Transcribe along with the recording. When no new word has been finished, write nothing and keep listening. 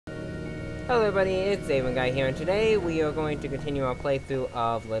Hello everybody, it's Zaven Guy here, and today we are going to continue our playthrough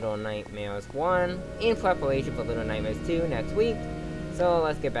of Little Nightmares 1 in preparation for Little Nightmares 2 next week. So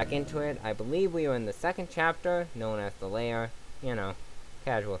let's get back into it. I believe we are in the second chapter, known as The Lair. You know,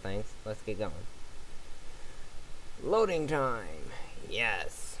 casual things. Let's get going. Loading time!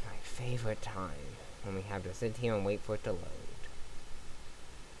 Yes, my favorite time, when we have to sit here and wait for it to load.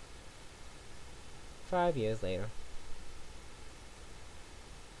 5 years later.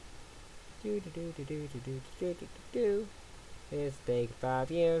 It's taken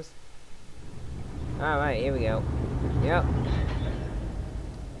 5 years. Alright, here we go. Yep.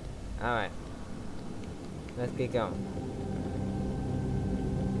 Alright. Let's get going.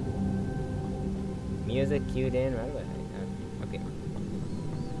 Music cued in right away. Okay.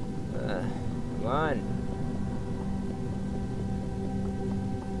 Come on.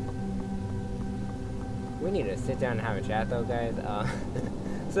 We need to sit down and have a chat though, guys.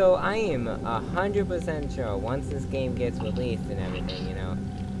 So I am 100% sure once this game gets released and everything, you know,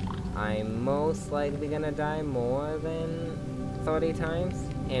 I'm most likely gonna die more than 30 times,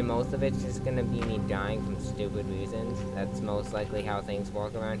 and most of it's just gonna be me dying from stupid reasons. That's most likely how things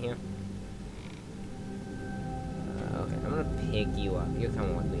work around here. Okay, I'm gonna pick you up. You're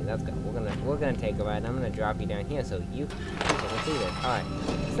coming with me. Let's go. We're gonna take a ride. I'm gonna drop you down here so you can see this. Alright.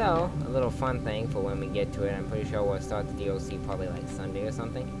 So, a little fun thing for when we get to it. I'm pretty sure we'll start the DLC probably like Sunday or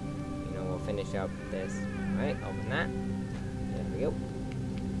something. You know, we'll finish up this. Alright, open that. There we go.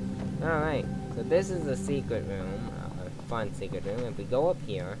 Alright, so this is the secret room. A fun secret room. If we go up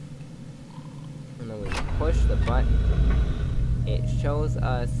here, and then we push the button, it shows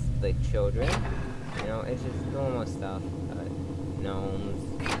us the children. You know, it's just normal stuff.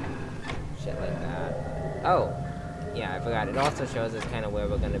 Gnomes, shit like that. Oh! Yeah, I forgot. It also shows us kind of where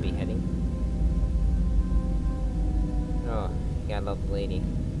we're going to be heading. Oh, gotta love the lady.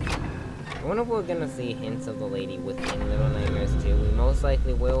 I wonder if we're going to see hints of the lady within Little Nightmares 2. We most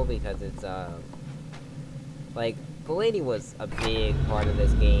likely will, because it's, like, the lady was a big part of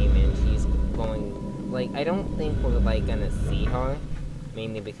this game, and she's going, like, I don't think we're, like, going to see her.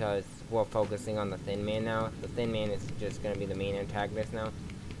 Mainly because we're focusing on the Thin Man now. The Thin Man is just going to be the main antagonist now.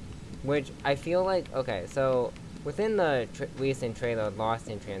 Which, I feel like, okay, so within the recent trailer, Lost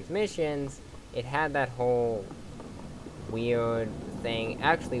in Transmissions, it had that whole weird thing.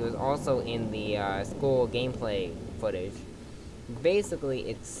 Actually, it was also in the school gameplay footage. Basically,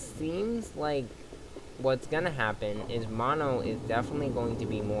 it seems like what's gonna happen is Mono is definitely going to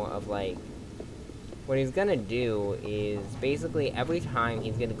be more of like, what he's gonna do is basically every time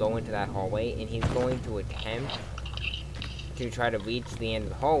he's gonna go into that hallway and he's going to attempt to try to reach the end of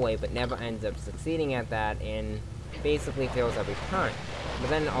the hallway, but never ends up succeeding at that, and basically fails every time. But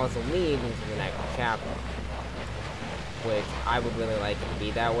then it also leads into the next chapter, which I would really like it to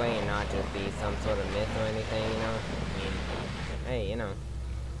be that way and not just be some sort of myth or anything, you know? I mean, hey, you know,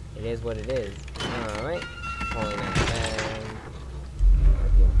 it is what it is. Alright, pulling that down.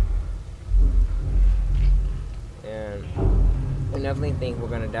 And I definitely think we're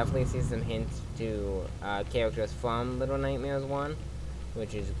going to definitely see some hints to characters from Little Nightmares 1,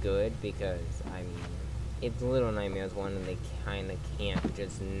 which is good because, I mean, it's Little Nightmares 1 and they kind of can't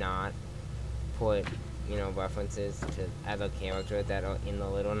just not put, you know, references to other characters that are in the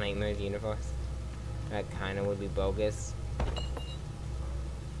Little Nightmares universe. That kind of would be bogus.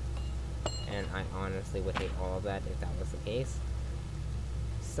 And I honestly would hate all of that if that was the case.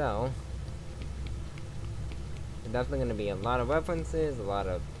 So there's definitely going to be a lot of references, a lot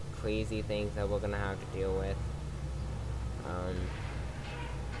of crazy things that we're going to have to deal with.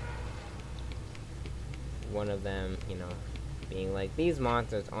 One of them, you know, being like, these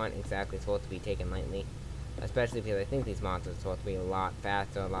monsters aren't exactly supposed to be taken lightly. Especially because I think these monsters are supposed to be a lot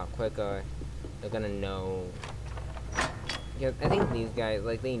faster, a lot quicker. They're going to know. Because I think these guys,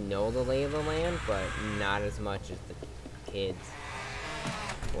 like, they know the lay of the land, but not as much as the kids.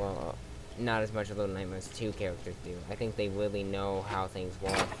 Well, not as much as Little Nightmares 2 characters do. I think they really know how things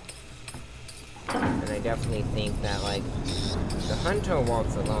work. And I definitely think that, like, the hunter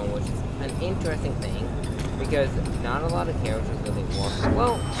walks alone, which is an interesting thing, because not a lot of characters really walk.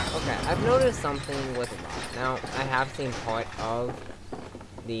 Well, okay, I've noticed something with a lot. Now, I have seen part of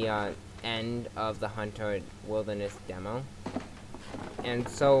the end of the Hunter Wilderness demo. And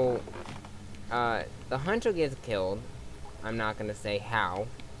so, the hunter gets killed. I'm not gonna say how,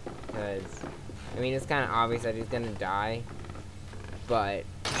 because, I mean, it's kind of obvious that he's gonna die, but,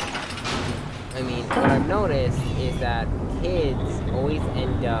 I mean, what I've noticed is that kids always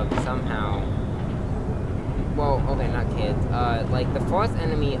end up somehow, well, okay, not kids, like, the first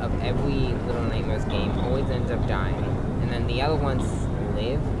enemy of every Little Nightmares game always ends up dying, and then the other ones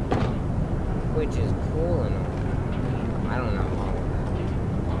live, which is cool and all. I don't know all of that.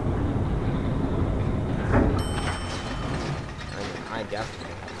 I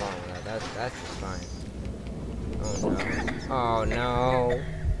definitely have fun with that. That's just fine. Oh no.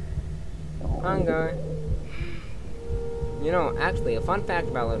 Oh no. Hunger. You know, actually, a fun fact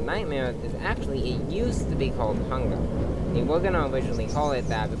about Little Nightmares is actually it used to be called Hunger. They were gonna originally call it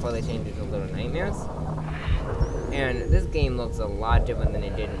that before they changed it to Little Nightmares. And this game looks a lot different than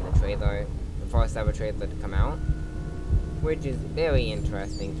it did in the trailer, the first ever trailer to come out. Which is very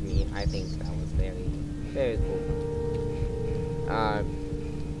interesting to me. I think that was very, very cool.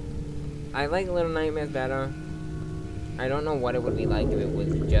 I like Little Nightmares better. I don't know what it would be like if it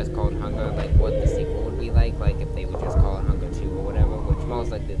was just called Hunger, like what the sequel would be like if they would just call it Hunger 2 or whatever, which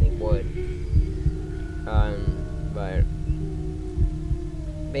most likely they would. But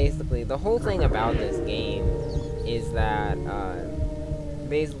basically, the whole thing about this game is that,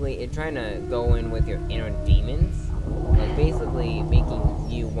 basically, it's trying to go in with your inner demons, like, basically making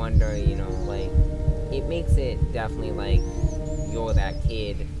you wonder, you know, like, it makes it definitely like you're that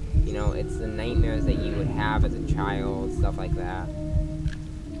kid. You know, it's the nightmares that you would have as a child, stuff like that.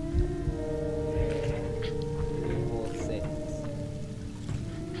 Level 6.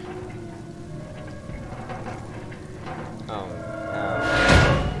 Oh,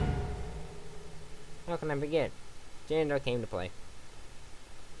 how can I forget? Janitor came to play.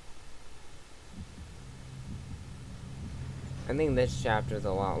 I think this chapter is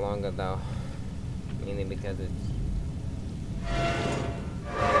a lot longer, though. Mainly because it's...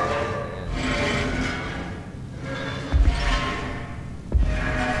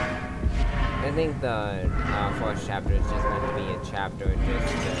 I think the first chapter is just meant to be a chapter just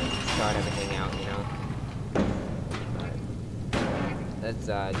to start everything out, you know? But let's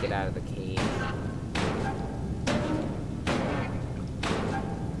get out of the cave.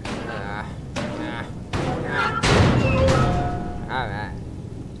 Alright.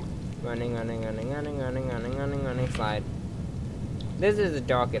 Running, slide. This is the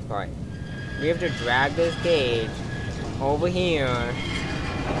darkest part. We have to drag this cage over here.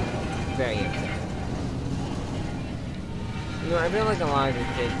 Very upsetting. You know, I feel like a lot of these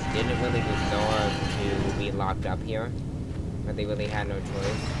kids didn't really deserve to be locked up here. But they really had no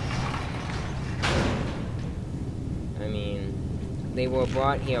choice. I mean, they were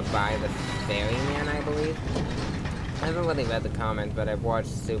brought here by the ferryman, I believe. I haven't really read the comments, but I've watched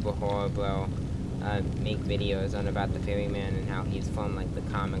Super Horror Bro make videos on about the ferryman and how he's from, like, the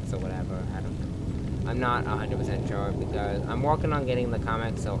comics or whatever. I don't know. I'm not 100% sure because I'm working on getting the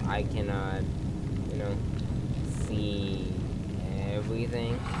comics so I can, you know, see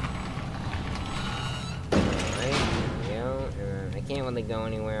everything. Alright, here we go. And I can't really go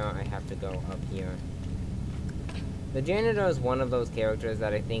anywhere. I have to go up here. The janitor is one of those characters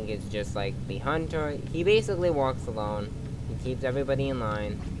that I think is just like the hunter. He basically walks alone. He keeps everybody in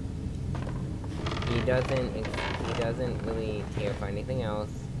line. He doesn't really care for anything else.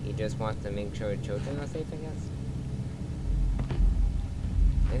 He just wants to make sure children are safe, I guess.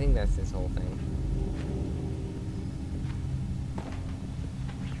 I think that's his whole thing.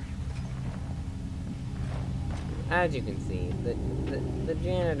 As you can see, the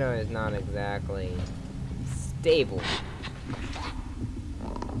janitor is not exactly stable.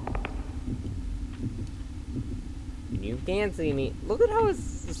 You can't see me. Look at how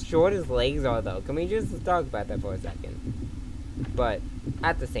short his legs are, though. Can we just talk about that for a second? But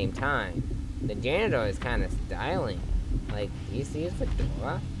at the same time, the janitor is kind of styling. Like, you see his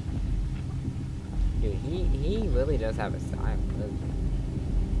fedora? Dude, he really does have a style. Let's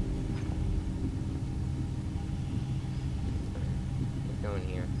go in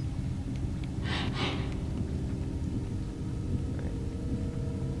here. Alright.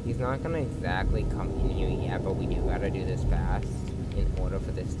 He's not gonna exactly come in here yet, but we do gotta do this fast in order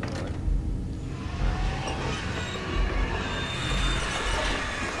for this to work.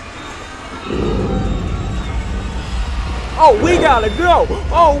 Oh, we gotta go!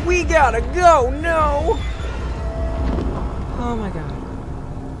 Oh, we gotta go! No! Oh my god.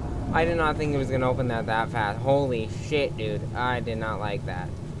 I did not think it was gonna open that fast. Holy shit, dude. I did not like that.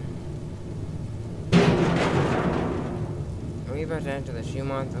 Are we about to enter the shoe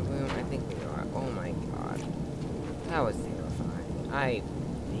monster room? I think we are. Oh my god. That was terrifying. I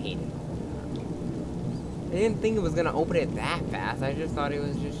hated it. I didn't think it was gonna open it that fast. I just thought it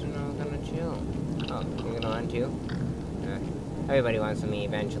was just, you know, gonna chill. Oh, you're gonna run too? Everybody wants from me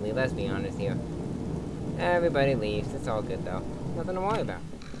eventually, let's be honest here. Everybody leaves. It's all good though. Nothing to worry about.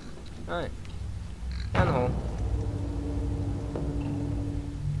 Alright. Down the hole.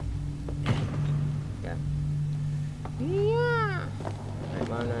 Okay. Yeah!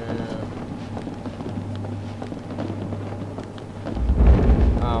 Alright, no.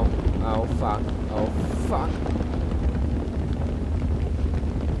 fuck. Oh, fuck.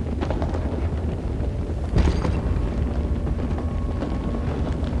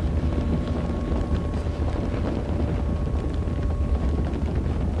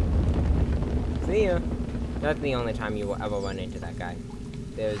 See ya. That's the only time you will ever run into that guy.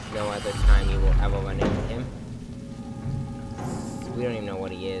 There's no other time you will ever run into him. We don't even know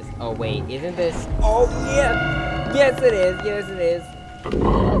what he is. Oh, wait. Isn't this... Oh, yeah! Yes, it is. Yes, it is.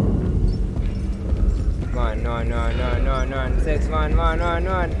 Run, run, run, run, run, run. 6, run, run, run,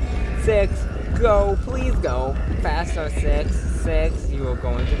 run. 6, go. Please go. Faster, 6. 6, you are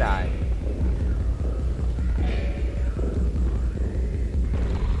going to die.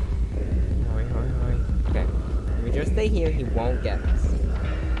 Hurry, hurry, hurry. Okay. If we just stay here, he won't get us.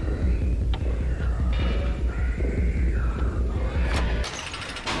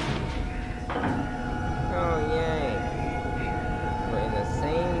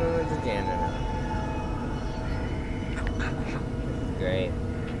 Great.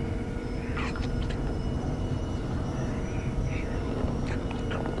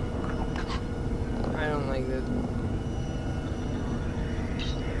 I don't like this.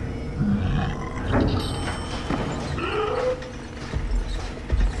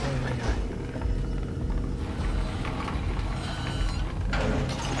 Oh my god.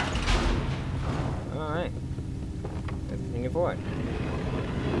 Alright. Let's continue forward.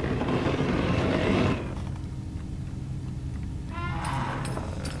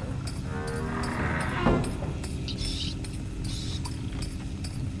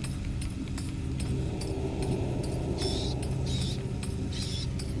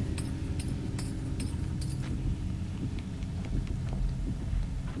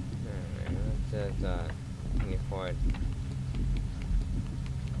 Continue forward.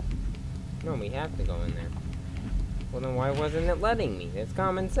 No, we have to go in there. Well, then why wasn't it letting me? It's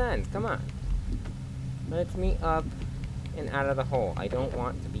common sense. Come on. Let me up and out of the hole. I don't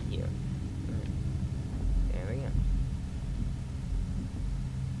want to be here. There we go.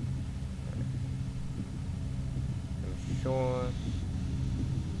 I'm sure.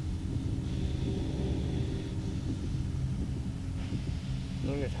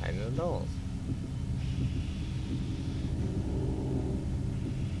 I'm just hiding the dolls.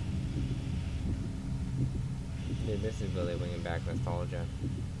 Dude, this is really bringing back nostalgia.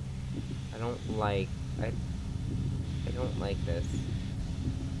 I don't like this.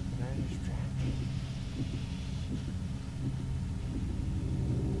 I'm distracted.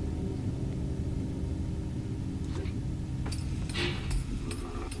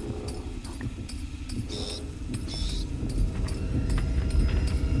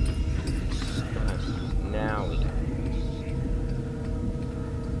 Now we go.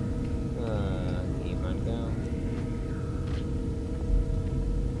 Keep on going.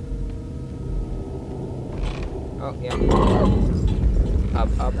 Oh, yeah. Up,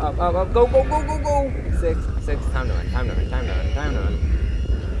 up, up, up, up. Go, go, go, go, go. 6, 6. Time to run, time to run, time to run, time to run.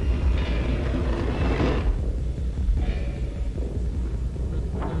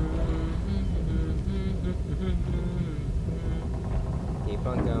 Keep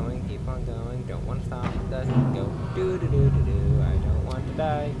on going, keep on going. Don't want to stop. Doesn't go. Do, do, do, do, do. I don't want to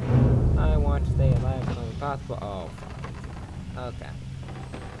die. I want to stay alive as long as possible. Oh, fuck. Okay.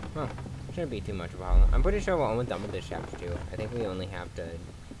 Well. Shouldn't be too much of a problem. I'm pretty sure we're almost done with this chapter too. I think we only have to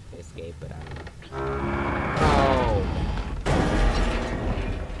escape, but I don't know. Oh!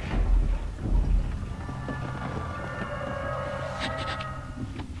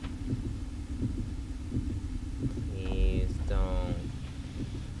 Please don't.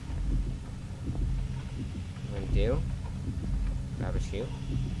 I'm gonna do? Grab a shoe.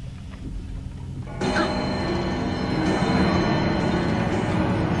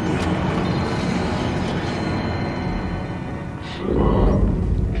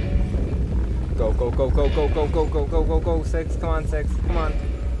 Go, go, go, go, go, go, go, go, go, go, go, 6, come on, 6, come on.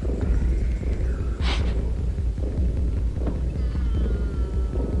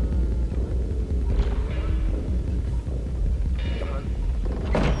 Come on.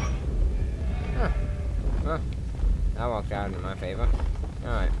 Huh. Huh. That worked out in my favor.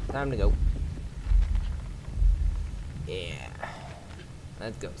 Alright, time to go. Yeah.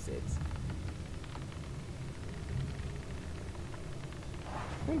 Let's go, 6.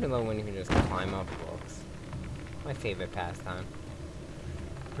 I really love when you can just climb up books. My favorite pastime.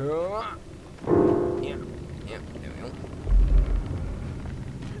 Yeah, yeah, there we go.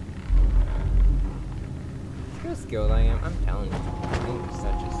 See how skilled I am? I'm telling you, I'm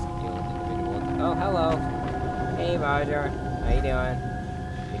such a skilled individual. Oh, hello. Hey, Roger. How you doing?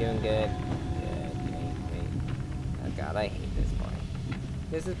 You doing good? Good, great, great. Oh god, I hate this part.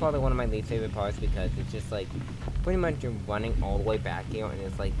 This is probably one of my least favorite parts because it's just like, pretty much you're running all the way back here, and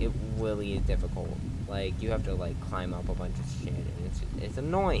it's like, it really is difficult. Like, you have to like climb up a bunch of shit, and it's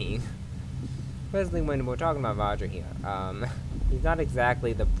annoying. Especially when we're talking about Roger here. He's not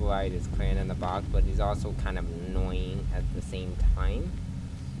exactly the brightest crayon in the box, but he's also kind of annoying at the same time.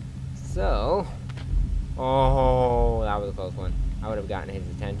 So, oh, that was a close one. I would have gotten his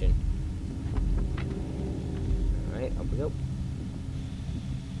attention. Alright, up we go.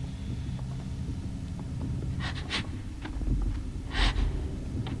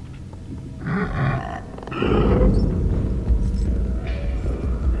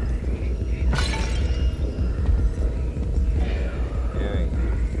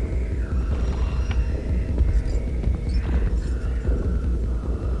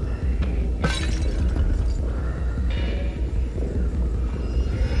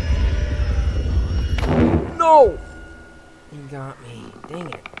 No! He got me. Dang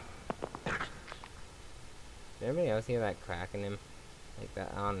it. Did everybody else hear that crack in him? Like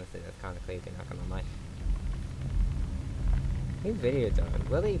that, honestly, that's kind of crazy, not gonna lie. These videos are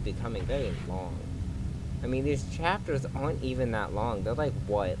really becoming very long. I mean, these chapters aren't even that long. They're like,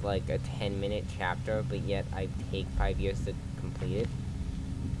 what, like a 10-minute chapter, but yet I take 5 years to complete it.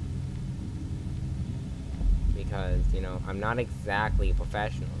 Because, you know, I'm not exactly a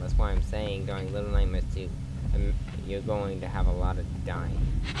professional. That's why I'm saying during Little Nightmares 2, you're going to have a lot of dying.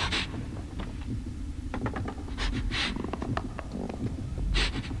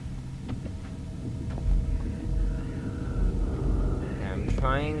 Okay, I'm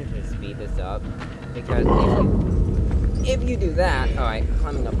trying to speed this up, because if you do that, alright,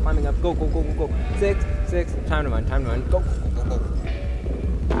 climbing up, go, go, go, go, go, 6, time to run, go, go, go, go, go.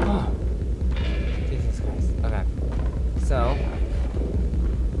 Oh. Jesus Christ, okay, so,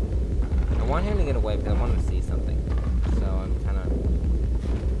 I want him to get away because I want him to see something. So I'm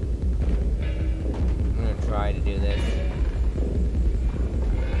gonna try to do this.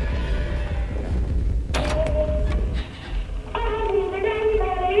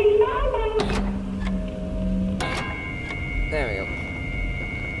 There we go.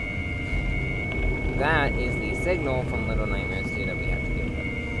 That is the signal from Little Nightmares 2 that we have to deal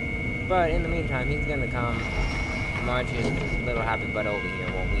with. But in the meantime, he's gonna come march his little happy butt over here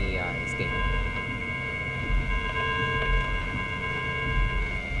while we escape.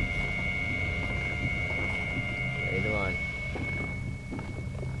 Ready to run.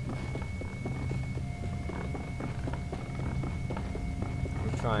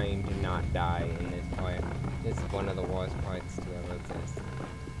 I'm trying to not die in this part. This is one of the worst parts to ever exist.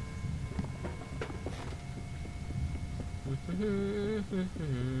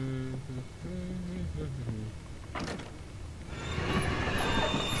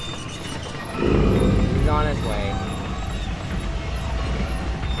 He's on his way.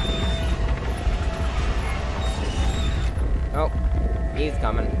 Oh, he's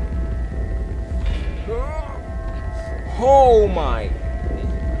coming. Oh my!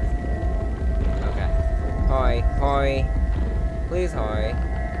 Okay. Hurry, hurry. Please hurry.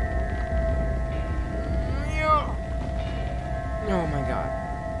 Oh my god.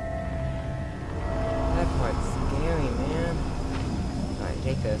 That part's scary, man. Alright,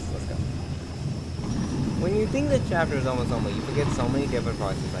 take this. Let's go. When you think the chapter is almost over, you forget so many different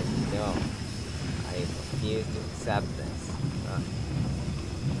parts. It's like, no. I refuse to accept this.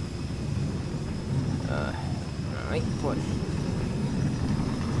 Alright, push.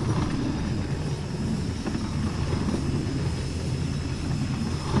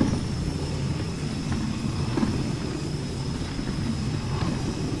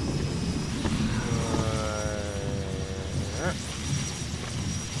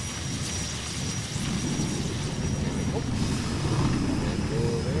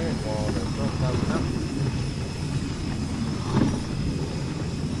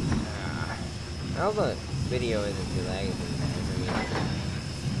 I hope the video isn't too laggy for you guys.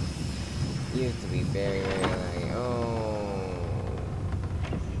 I mean, it used to be very, very laggy. Oh.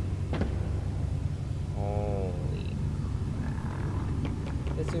 Holy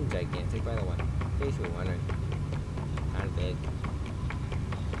crap. This room's gigantic, by the way. In case you were wondering. Kind of big.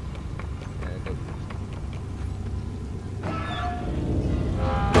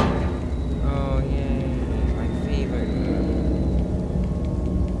 Oh, yay. My favorite room.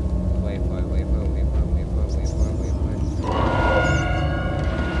 Wait for it.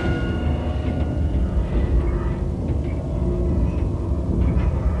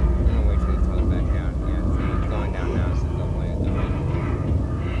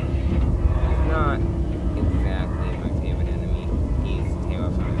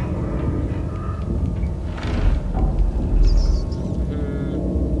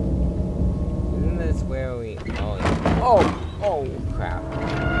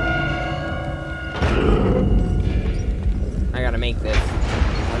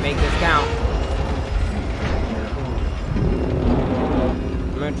 I'll make this count.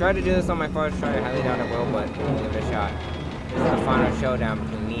 I'm gonna try to do this on my first try. I highly doubt I will, but we'll give it a shot. This is the final showdown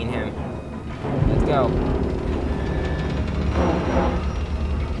between me and him. Let's go.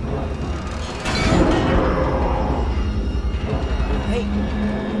 Hey!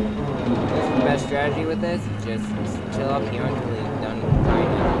 What's the best strategy with this? Just chill up here until he's done trying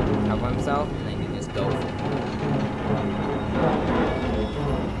to cover himself, and then you just go for it.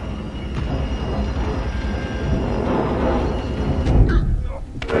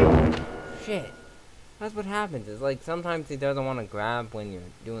 Shit. That's what happens. It's like sometimes he doesn't want to grab when you're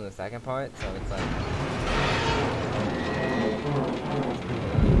doing the second part, so it's like...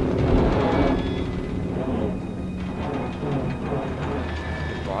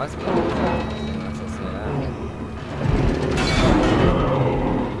 The boss mode. Let's just say that.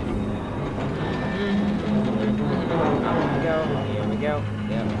 Here we go.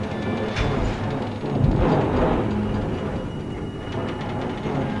 Yep.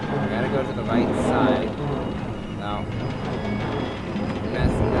 Gotta go to the right side. No.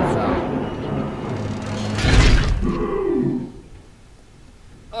 Messing this up.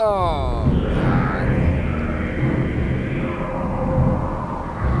 Oh, God.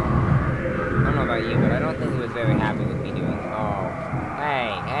 I don't know about you, but I don't think he was very happy with me doing it. Oh.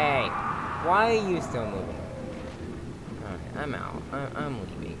 Hey. Why are you still moving? Alright, I'm out. I'm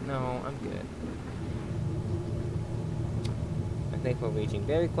leaving. No, I'm good. I think we're reaching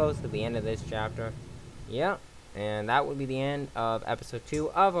very close to the end of this chapter. Yep, and that would be the end of episode 2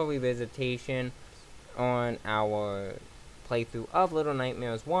 of a revisitation on our playthrough of Little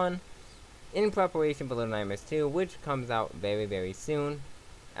Nightmares 1 in preparation for Little Nightmares 2, which comes out very, very soon,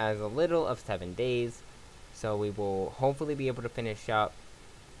 as a little of 7 days. So we will hopefully be able to finish up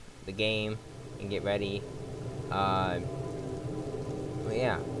the game and get ready. But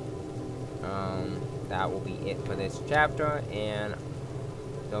yeah. That will be it for this chapter, and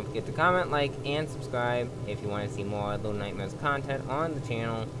don't forget to comment, like, and subscribe if you want to see more Little Nightmares content on the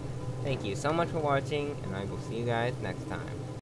channel. Thank you so much for watching, and I will see you guys next time.